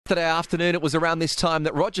Yesterday afternoon, it was around this time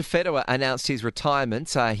that Roger Federer announced his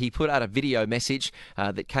retirement. He put out a video message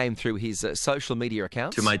that came through his social media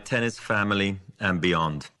accounts. To my tennis family and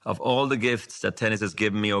beyond. Of all the gifts that tennis has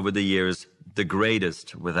given me over the years, the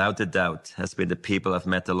greatest, without a doubt, has been the people I've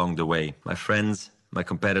met along the way. My friends, my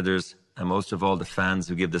competitors, and most of all the fans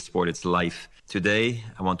who give the sport its life. Today,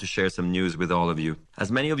 I want to share some news with all of you.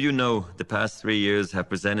 As many of you know, the past 3 years have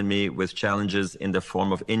presented me with challenges in the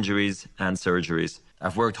form of injuries and surgeries.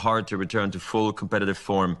 I've worked hard to return to full competitive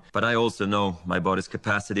form, but I also know my body's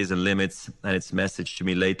capacities and limits, and its message to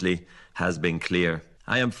me lately has been clear.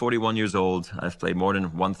 I am 41 years old. I've played more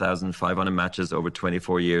than 1,500 matches over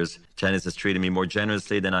 24 years. Tennis has treated me more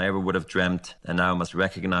generously than I ever would have dreamt, and now I must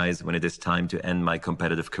recognize when it is time to end my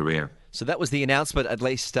competitive career. So that was the announcement, at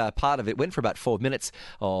least part of it. Went for about 4 minutes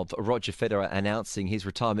of Roger Federer announcing his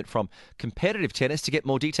retirement from competitive tennis. To get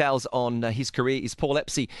more details on his career is Paul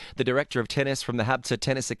Epsie, the Director of Tennis from the Habtoo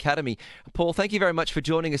Tennis Academy. Paul, thank you very much for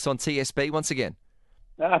joining us on TSB once again.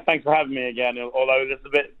 Thanks for having me again, although it's a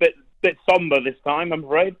bit sombre this time, I'm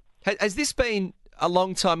afraid. Has this been a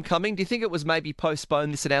long time coming? Do you think it was maybe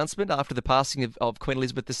postponed, this announcement, after the passing of Queen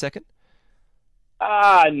Elizabeth II?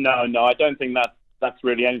 No, I don't think that's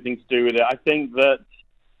really anything to do with it. I think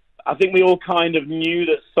we all kind of knew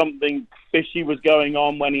that something fishy was going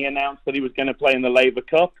on when he announced that he was going to play in the Labour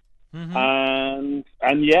Cup. Mm-hmm.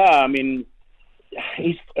 And yeah, I mean,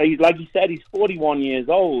 he's like you said, he's 41 years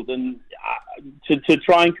old, and to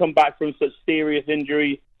try and come back from such serious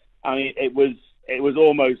injury, I mean, it was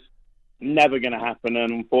almost never going to happen,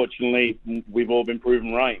 and unfortunately, we've all been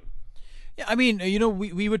proven right. Yeah, I mean,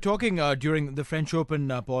 we were talking during the French Open,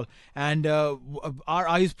 Paul, and our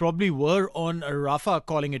eyes probably were on Rafa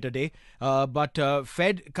calling it a day, but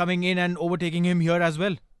Fed coming in and overtaking him here as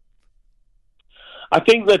well. I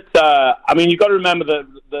think that, you've got to remember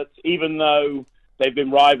that even though they've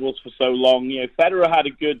been rivals for so long, Federer had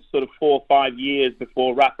a good sort of 4 or 5 years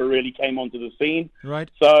before Rafa really came onto the scene. Right.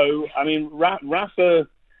 So, I mean, Rafa,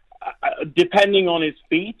 depending on his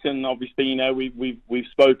feet, and obviously, we've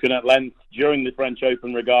spoken at length during the French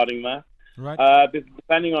Open regarding that. Right.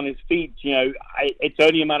 Depending on his feet, it's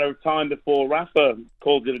only a matter of time before Rafa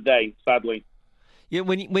calls it a day, sadly. Yeah,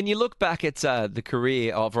 when you look back at the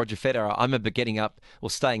career of Roger Federer, I remember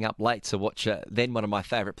staying up late to watch then one of my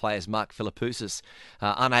favourite players, Mark Philippoussis,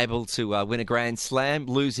 unable to win a Grand Slam,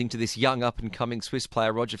 losing to this young up-and-coming Swiss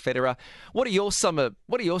player, Roger Federer. What are some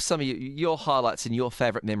of your highlights and your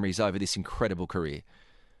favourite memories over this incredible career?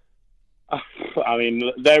 I mean,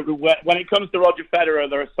 when it comes to Roger Federer,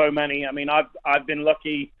 there are so many. I mean, I've been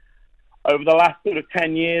lucky. Over the last sort of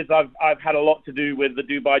 10 years, I've had a lot to do with the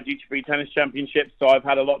Dubai Duty-Free Tennis Championships, so I've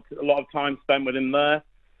had a lot of time spent with him there.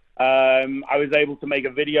 I was able to make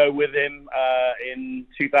a video with him in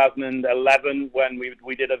 2011 when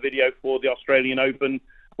we did a video for the Australian Open,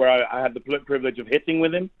 where I had the privilege of hitting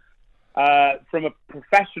with him. From a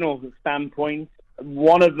professional standpoint,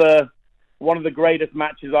 one of the greatest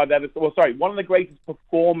matches I've ever, one of the greatest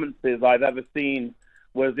performances I've ever seen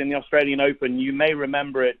was in the Australian Open. You may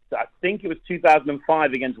remember it. I think it was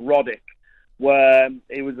 2005 against Roddick, where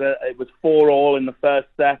it was 4-all in the first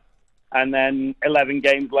set, and then 11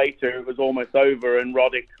 games later it was almost over, and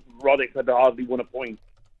Roddick had hardly won a point.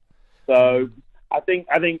 So I think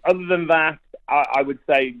other than that, I would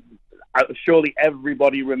say surely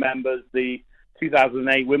everybody remembers the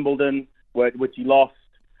 2008 Wimbledon, which he lost,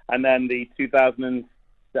 and then the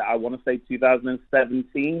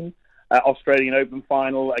 2017. Australian Open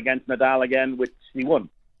final against Nadal again, which he won.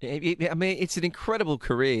 I mean, it's an incredible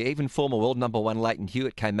career. Even former world number one Leighton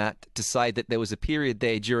Hewitt came out to say that there was a period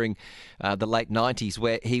there during the late 90s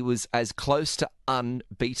where he was as close to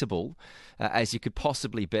unbeatable as you could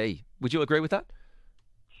possibly be. Would you agree with that?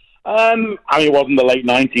 I mean, it wasn't the late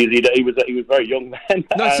 90s. He was very young then.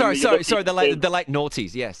 No, sorry, the late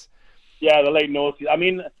noughties, yes. Yeah, the late noughties. I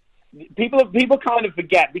mean, people kind of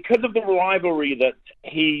forget, because of the rivalry that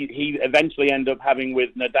he eventually ended up having with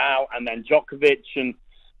Nadal and then Djokovic, and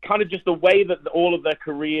kind of just the way that all of their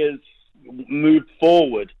careers moved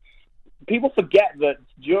forward. People forget that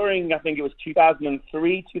during, I think it was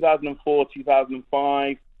 2003, 2004,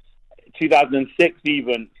 2005, 2006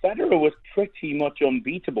 even, Federer was pretty much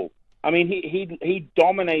unbeatable. I mean, he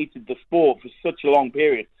dominated the sport for such a long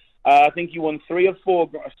period. I think he won 3 or 4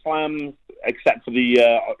 slams, except for the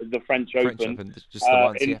French Open. Just the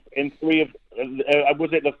ones, yeah. In 3 of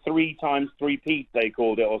was it the 3 times 3-peat they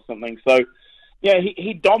called it or something? So, yeah,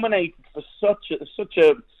 he dominated for such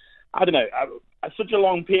a I don't know, such a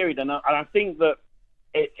long period, and I think that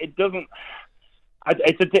it doesn't.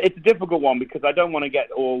 It's a difficult one, because I don't want to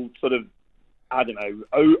get all sort of, I don't know,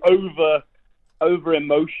 over over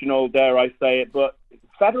emotional, dare I say it, but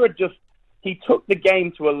Federer he took the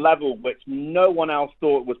game to a level which no one else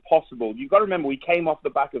thought was possible. You've got to remember, we came off the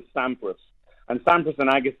back of Sampras and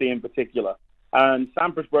Agassi in particular. And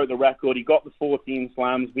Sampras broke the record. He got the 14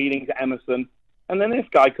 slams, beating to Emerson. And then this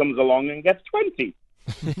guy comes along and gets 20.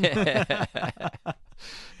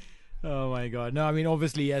 Oh my God! No, I mean,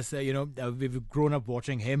 obviously, yes. We've grown up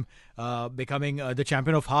watching him becoming the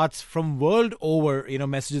champion of hearts from world over.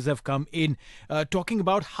 Messages have come in talking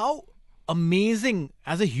about how amazing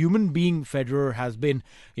as a human being Federer has been.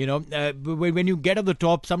 When you get at the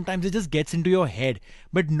top, sometimes it just gets into your head,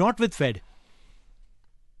 but not with Fed.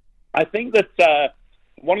 I think that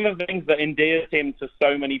one of the things that endears him to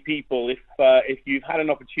so many people, if you've had an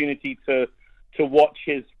opportunity to watch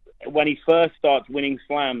when he first starts winning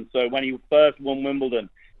slams, so when he first won Wimbledon,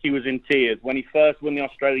 he was in tears. When he first won the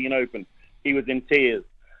Australian Open, he was in tears.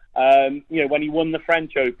 When he won the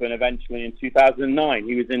French Open eventually in 2009,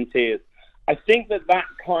 he was in tears. I think that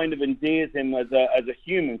kind of endears him as a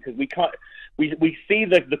human, because we see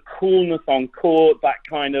the coolness on court, that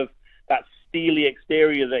steely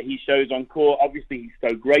exterior that he shows on court. Obviously, he's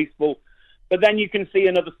so graceful, but then you can see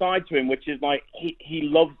another side to him, which is like he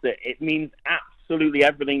loves it. It means absolutely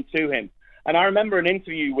everything to him. And I remember an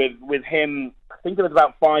interview with him, I think it was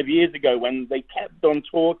about 5 years ago, when they kept on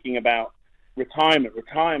talking about retirement,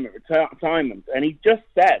 and he just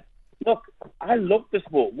said, "Look, I love the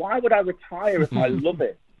sport. Why would I retire if I love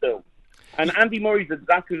it still?" And Andy Murray's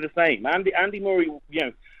exactly the same. Andy Murray,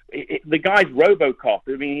 the guy's RoboCop.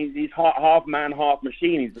 I mean, he's half man, half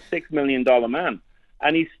machine. He's a $6 million man,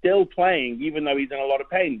 and he's still playing even though he's in a lot of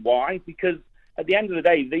pain. Why? Because at the end of the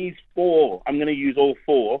day, these four, I'm going to use all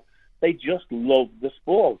four, they just love the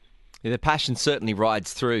sport. Yeah, the passion certainly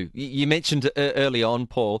rides through. You mentioned early on,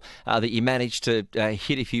 Paul, that you managed to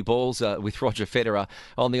hit a few balls with Roger Federer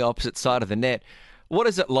on the opposite side of the net. What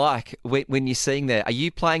is it like when you're seeing that? Are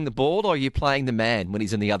you playing the ball or are you playing the man when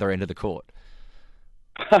he's in the other end of the court?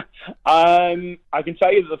 I can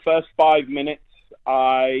tell you that the first 5 minutes,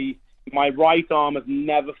 my right arm has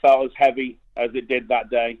never felt as heavy as it did that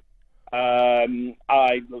day.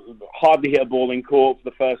 I hardly hit a ball in court for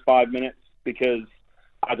the first 5 minutes because,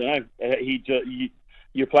 I don't know,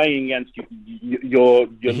 you're playing against your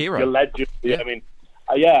hero, your legend. Yeah.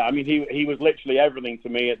 I mean, he was literally everything to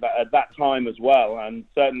me at that time as well. And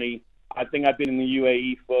certainly, I think I've been in the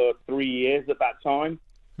UAE for 3 years at that time.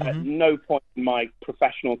 Mm-hmm. At no point in my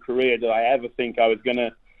professional career did I ever think I was going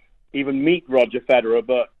to even meet Roger Federer.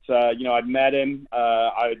 But I'd met him.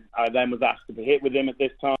 I then was asked to hit with him at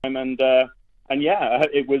this time, and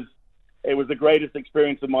it was the greatest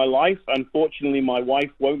experience of my life. Unfortunately, my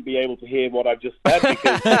wife won't be able to hear what I've just said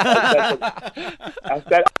because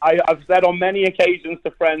I've said on many occasions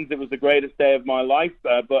to friends it was the greatest day of my life,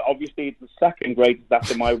 but obviously it's the second greatest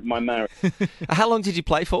after my marriage. How long did you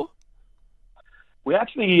play for? We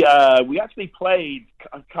actually played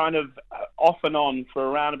kind of off and on for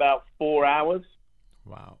around about 4 hours.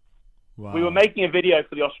 Wow. We were making a video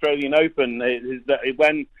for the Australian Open.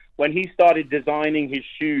 When he started designing his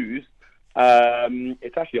shoes,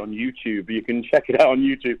 it's actually on YouTube. You can check it out on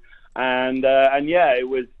YouTube. And it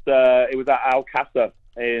was at Alcázar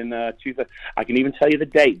in 2000. I can even tell you the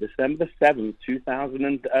date, December 7th,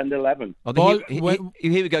 2011. Oh,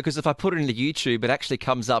 here we go, because if I put it into YouTube, it actually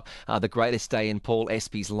comes up the greatest day in Paul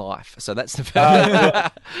Espie's life. So that's the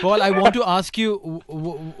first. Paul, I want to ask you,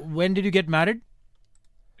 when did you get married?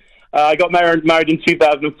 I got married in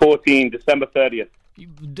 2014, December 30th.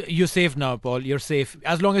 You're safe now, Paul. You're safe.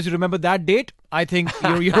 As long as you remember that date, I think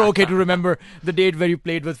you're okay to remember the date where you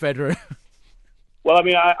played with Federer. Well, I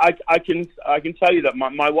mean, I can tell you that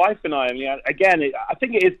my wife and I mean, again, I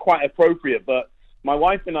think it is quite appropriate, but my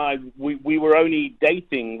wife and I, we were only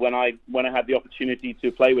dating when I had the opportunity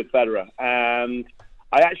to play with Federer, and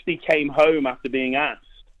I actually came home after being asked,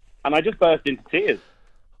 and I just burst into tears.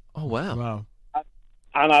 Oh wow!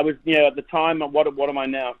 And I was, at the time, what am I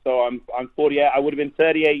now? So I'm 48. I would have been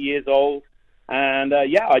 38 years old, and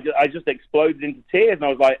I just exploded into tears, and I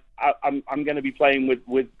was like, I'm going to be playing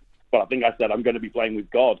with. Well, I think I said I'm going to be playing with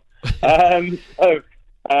God. It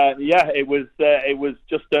was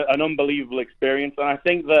just an unbelievable experience, and I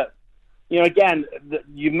think that, again,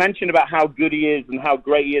 you mentioned about how good he is and how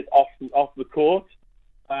great he is off the court.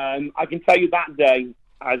 I can tell you that day,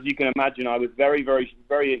 as you can imagine, I was very, very,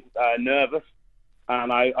 very nervous.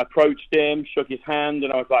 And I approached him, shook his hand,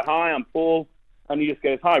 and I was like, "Hi, I'm Paul." And he just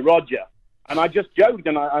goes, "Hi, Roger." And I just joked,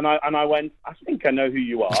 and I went, "I think I know who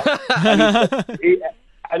you are."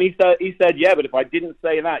 And he said, "Yeah, but if I didn't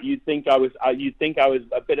say that, you'd think I was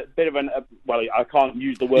a bit of an well, I can't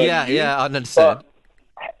use the word." Yeah, I understand.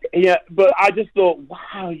 Yeah, but I just thought,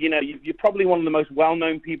 wow, you're probably one of the most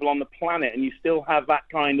well-known people on the planet, and you still have that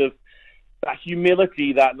kind of that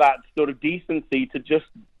humility, that sort of decency to just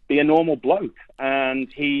be a normal bloke.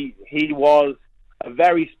 And he was a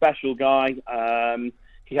very special guy.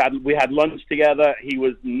 We had lunch together. He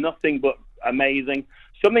was nothing but amazing.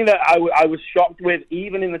 Something that I was shocked with,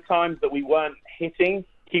 even in the times that we weren't hitting,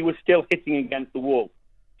 he was still hitting against the wall.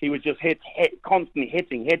 He was just constantly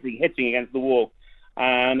hitting against the wall.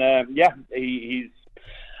 And he's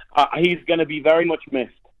going to be very much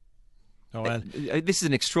missed. Oh, well. This is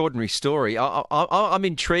an extraordinary story. I'm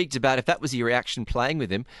intrigued about if that was your reaction playing with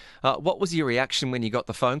him. What was your reaction when you got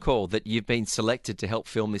the phone call that you've been selected to help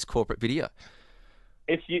film this corporate video?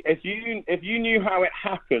 If you knew how it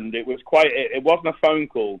happened, it wasn't a phone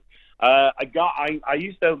call. I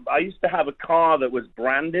used to have a car that was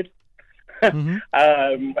branded. Mm-hmm.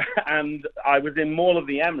 And I was in Mall of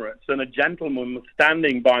the Emirates, and a gentleman was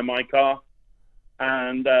standing by my car,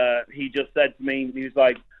 and he just said to me, he was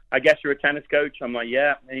like, "I guess you're a tennis coach?" I'm like,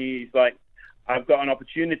 "Yeah." And he's like, "I've got an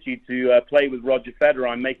opportunity to play with Roger Federer.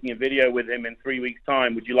 I'm making a video with him in 3 weeks'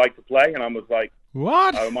 time. Would you like to play?" And I was like,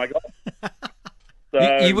 "What? Oh my god!" So,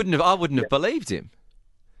 I wouldn't have believed him.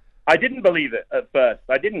 I didn't believe it at first.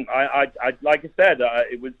 I didn't. I like I said,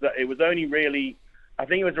 it was only really, I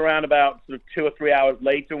think it was around about sort of 2 or 3 hours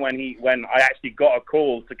later when I actually got a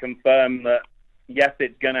call to confirm that yes,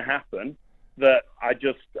 it's going to happen. That I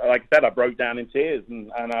just, like I said, I broke down in tears,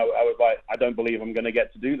 and I was like, I don't believe I'm going to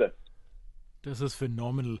get to do this. This is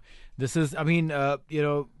phenomenal. This is, I mean, I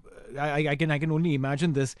can only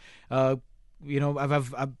imagine this. I'm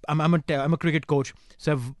a cricket coach,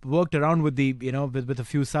 so I've worked around with with a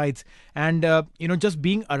few sides, and just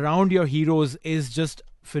being around your heroes is just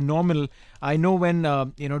phenomenal. I know when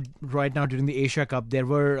right now during the Asia Cup, there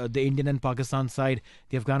were the Indian and Pakistan side,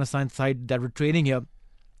 the Afghanistan side that were training here.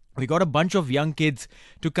 We got a bunch of young kids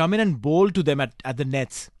to come in and bowl to them at the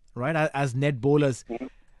nets, right, as net bowlers.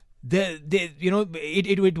 It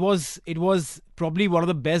was probably one of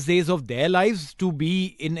the best days of their lives to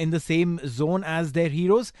be in the same zone as their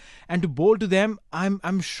heroes, and to bowl to them.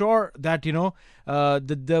 I'm sure that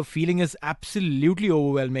the feeling is absolutely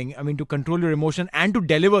overwhelming. I mean, to control your emotion and to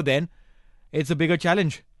deliver, then it's a bigger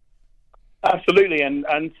challenge. Absolutely, and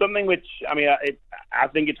something which, I mean, I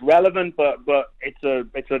think it's relevant, but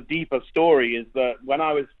it's a deeper story. Is that when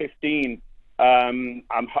I was 15, I'm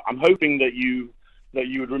hoping that you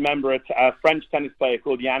would remember a French tennis player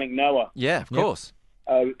called Yannick Noah. Yeah, of course.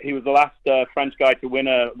 He was the last French guy to win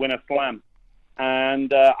a slam,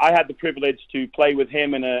 and I had the privilege to play with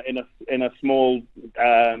him in a small.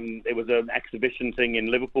 It was an exhibition thing in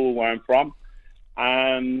Liverpool, where I'm from,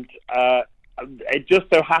 and it just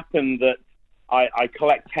so happened that I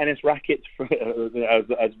collect tennis rackets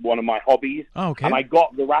as one of my hobbies. Oh, okay. And I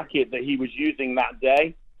got the racket that he was using that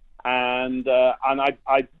day, and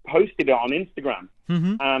I posted it on Instagram.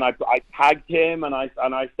 Mm-hmm. And I tagged him, and I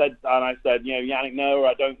said, Yannick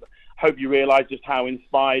Noah, I hope you realize just how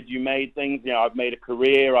inspired you made things. I've made a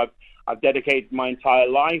career. I've dedicated my entire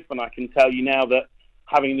life, and I can tell you now that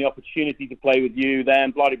having the opportunity to play with you,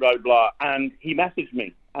 then blah blah blah. And he messaged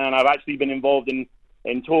me, and I've actually been involved in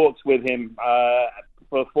talks with him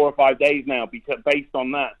for 4 or 5 days now, based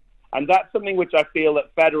on that. And that's something which I feel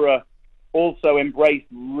that Federer also embraced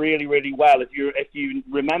really, really well. If you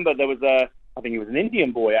remember, there was I think he was an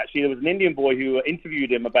Indian boy, actually. There was an Indian boy who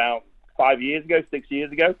interviewed him about 6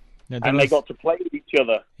 years ago, and they got to play with each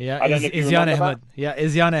other. Yeah, I don't know if you remember Ahmed. that. Yeah,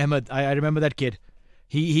 Izyan Ahmed. I remember that kid.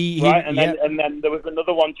 Right, and then there was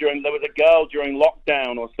another one there was a girl during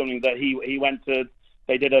lockdown or something that he went to.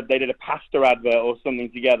 They did a pasta advert or something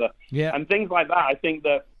together, and things like that. I think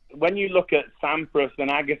that when you look at Sampras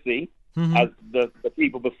and Agassi, mm-hmm. as the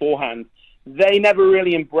people beforehand, they never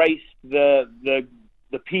really embraced the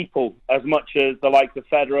people as much as the likes of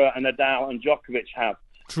Federer and Nadal and Djokovic have.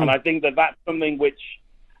 True. And I think that that's something which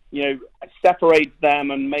separates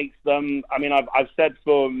them and makes them. I mean, I've said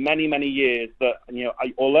for many years that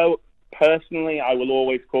although personally I will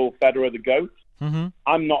always call Federer the GOAT. Mm-hmm.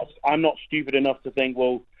 I'm not stupid enough to think,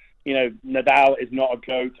 well, Nadal is not a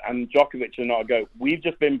GOAT and Djokovic is not a GOAT. We've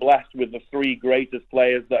just been blessed with the 3 greatest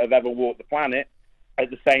players that have ever walked the planet at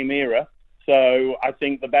the same era. So I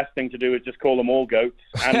think the best thing to do is just call them all GOATs.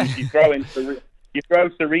 And you throw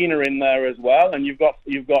Serena in there as well, and you've got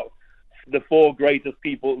the 4 greatest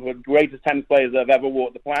tennis players that have ever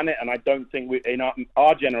walked the planet. And I don't think in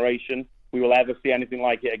our generation we will ever see anything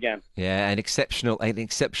like it again. Yeah, an exceptional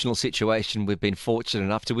situation we've been fortunate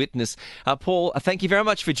enough to witness. Paul, thank you very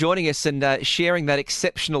much for joining us and sharing that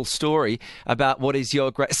exceptional story about what is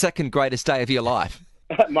your second greatest day of your life.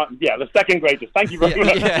 The second greatest. Thank you very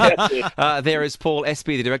much. Yes. There is Paul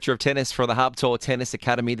Epsie, the director of tennis for the Habtoo Tennis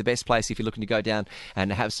Academy. The best place if you're looking to go down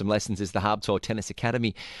and have some lessons is the Habtoo Tennis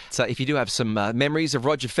Academy. So if you do have some memories of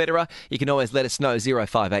Roger Federer, you can always let us know,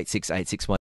 0586 861